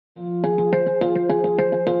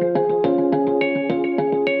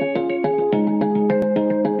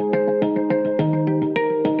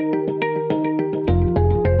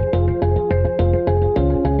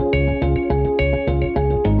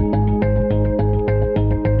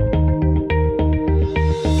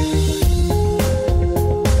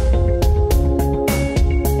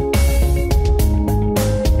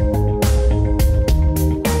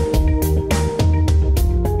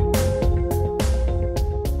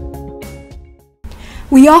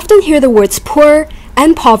We often hear the words poor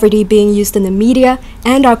and poverty being used in the media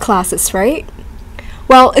and our classes, right?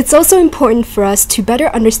 Well, it's also important for us to better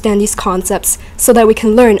understand these concepts so that we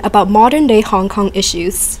can learn about modern-day Hong Kong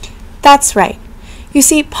issues. That's right. You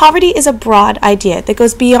see, poverty is a broad idea that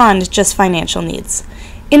goes beyond just financial needs.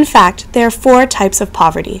 In fact, there are 4 types of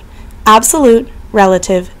poverty: absolute,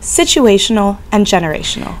 relative, situational, and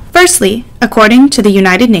generational. Firstly, according to the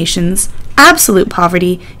United Nations, absolute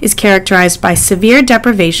poverty is characterized by severe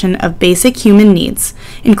deprivation of basic human needs,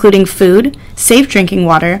 including food, safe drinking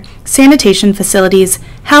water, sanitation facilities,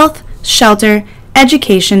 health, shelter,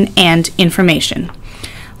 education, and information.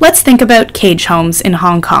 Let's think about cage homes in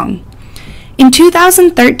Hong Kong. In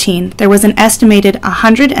 2013, there was an estimated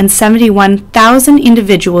 171,000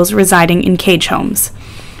 individuals residing in cage homes.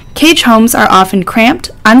 Cage homes are often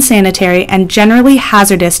cramped, unsanitary, and generally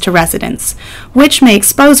hazardous to residents, which may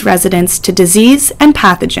expose residents to disease and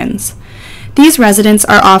pathogens. These residents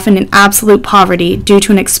are often in absolute poverty due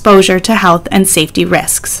to an exposure to health and safety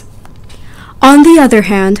risks. On the other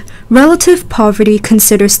hand, relative poverty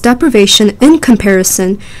considers deprivation in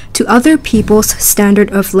comparison to other people's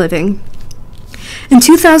standard of living. In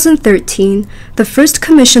 2013, the First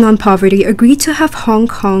Commission on Poverty agreed to have Hong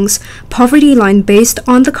Kong's poverty line based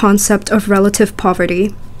on the concept of relative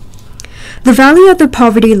poverty. The value of the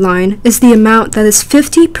poverty line is the amount that is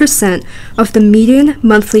 50% of the median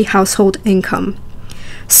monthly household income.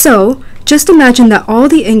 So, just imagine that all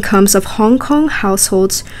the incomes of Hong Kong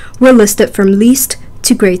households were listed from least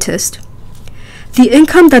to greatest. The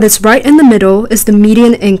income that is right in the middle is the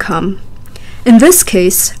median income. In this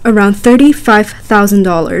case, around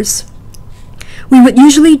 $35,000. We would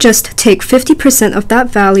usually just take 50% of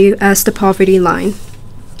that value as the poverty line.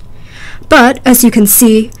 But, as you can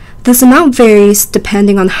see, this amount varies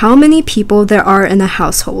depending on how many people there are in a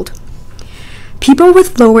household. People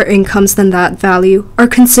with lower incomes than that value are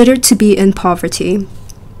considered to be in poverty.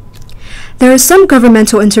 There are some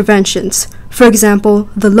governmental interventions, for example,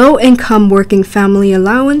 the Low-Income Working Family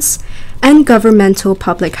Allowance and governmental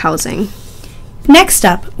public housing. Next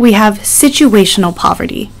up, we have situational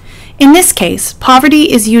poverty. In this case,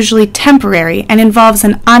 poverty is usually temporary and involves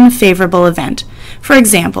an unfavorable event, for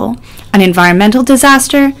example, an environmental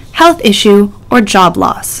disaster, health issue, or job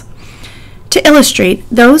loss. To illustrate,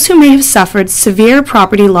 those who may have suffered severe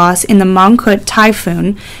property loss in the Mongkut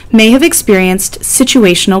typhoon may have experienced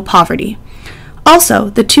situational poverty. Also,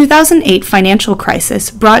 the 2008 financial crisis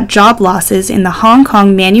brought job losses in the Hong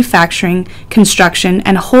Kong manufacturing, construction,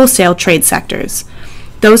 and wholesale trade sectors.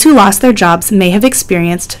 Those who lost their jobs may have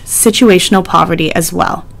experienced situational poverty as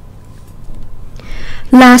well.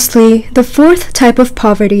 Lastly, the 4th type of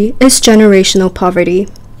poverty is generational poverty.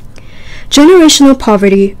 Generational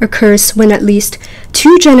poverty occurs when at least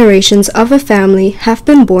 2 generations of a family have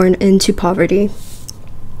been born into poverty.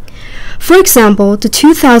 For example, the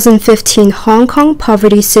 2015 Hong Kong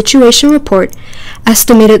Poverty Situation Report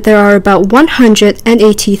estimated there are about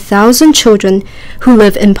 180,000 children who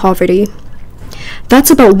live in poverty.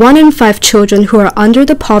 That's about 1 in 5 children who are under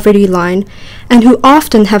the poverty line and who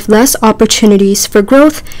often have less opportunities for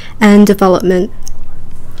growth and development.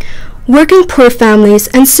 Working poor families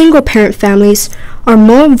and single-parent families are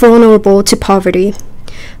more vulnerable to poverty,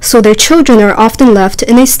 so their children are often left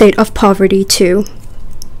in a state of poverty too.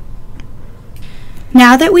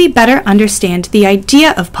 Now that we better understand the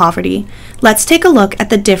idea of poverty, let's take a look at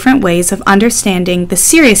the different ways of understanding the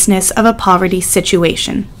seriousness of a poverty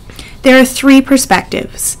situation. There are 3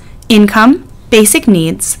 perspectives: income, basic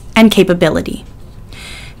needs, and capability.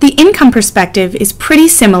 The income perspective is pretty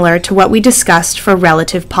similar to what we discussed for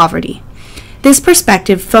relative poverty. This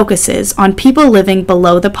perspective focuses on people living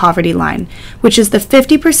below the poverty line, which is the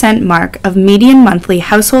 50% mark of median monthly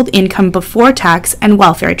household income before tax and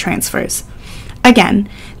welfare transfers. Again,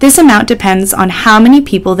 this amount depends on how many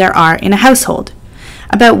people there are in a household.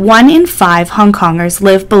 About 1 in 5 Hong Kongers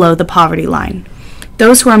live below the poverty line.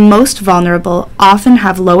 Those who are most vulnerable often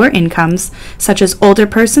have lower incomes, such as older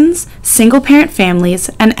persons, single-parent families,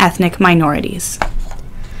 and ethnic minorities.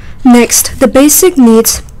 Next, the basic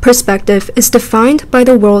needs perspective is defined by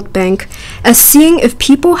the World Bank as seeing if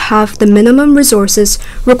people have the minimum resources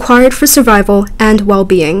required for survival and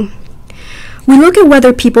well-being. We look at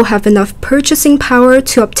whether people have enough purchasing power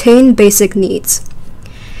to obtain basic needs.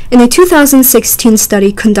 In a 2016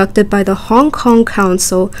 study conducted by the Hong Kong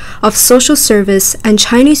Council of Social Service and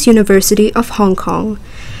Chinese University of Hong Kong,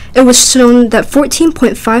 it was shown that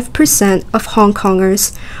 14.5% of Hong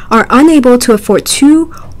Kongers are unable to afford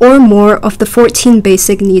 2 or more of the 14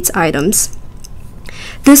 basic needs items.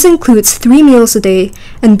 This includes 3 meals a day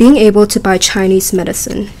and being able to buy Chinese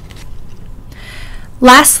medicine.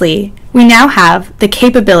 Lastly, we now have the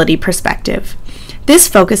capability perspective. This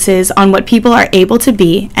focuses on what people are able to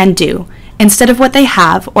be and do, instead of what they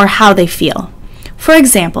have or how they feel. For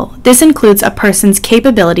example, this includes a person's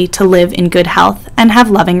capability to live in good health and have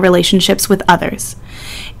loving relationships with others.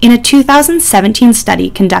 In a 2017 study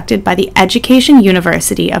conducted by the Education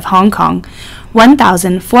University of Hong Kong,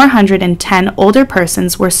 1,410 older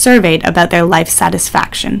persons were surveyed about their life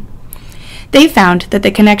satisfaction. They found that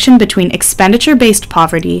the connection between expenditure-based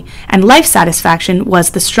poverty and life satisfaction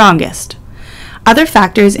was the strongest. Other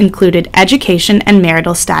factors included education and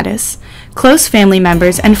marital status, close family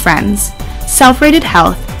members and friends, self-rated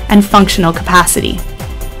health, and functional capacity.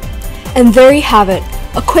 And there you have it,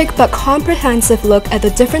 a quick but comprehensive look at the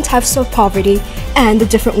different types of poverty and the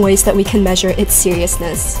different ways that we can measure its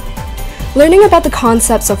seriousness. Learning about the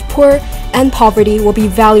concepts of poor and poverty will be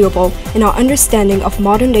valuable in our understanding of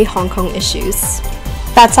modern-day Hong Kong issues.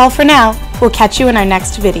 That's all for now. We'll catch you in our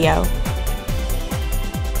next video.